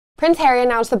Prince Harry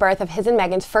announced the birth of his and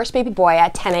Meghan's first baby boy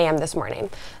at 10 a.m. this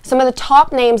morning. Some of the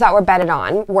top names that were betted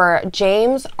on were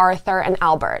James, Arthur, and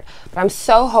Albert, but I'm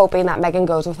so hoping that Meghan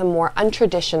goes with a more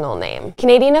untraditional name.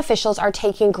 Canadian officials are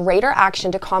taking greater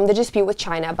action to calm the dispute with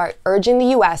China by urging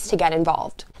the US to get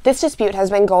involved. This dispute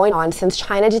has been going on since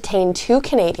China detained 2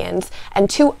 Canadians and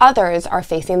 2 others are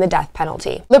facing the death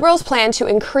penalty. Liberals plan to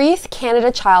increase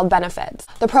Canada Child Benefits.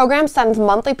 The program sends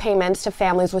monthly payments to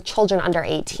families with children under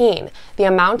 18. The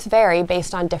amounts vary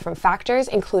based on different factors,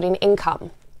 including income.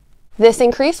 This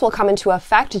increase will come into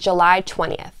effect July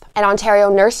 20th. An Ontario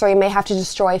nursery may have to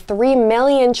destroy 3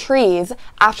 million trees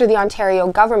after the Ontario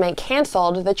government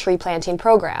cancelled the tree planting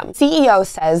program. CEO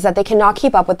says that they cannot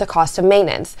keep up with the cost of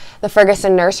maintenance. The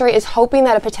Ferguson nursery is hoping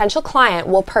that a potential client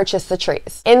will purchase the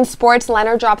trees. In sports,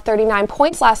 Leonard dropped 39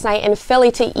 points last night in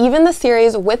Philly to even the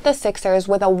series with the Sixers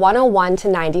with a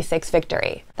 101-96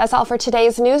 victory. That's all for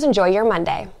today's news. Enjoy your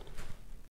Monday.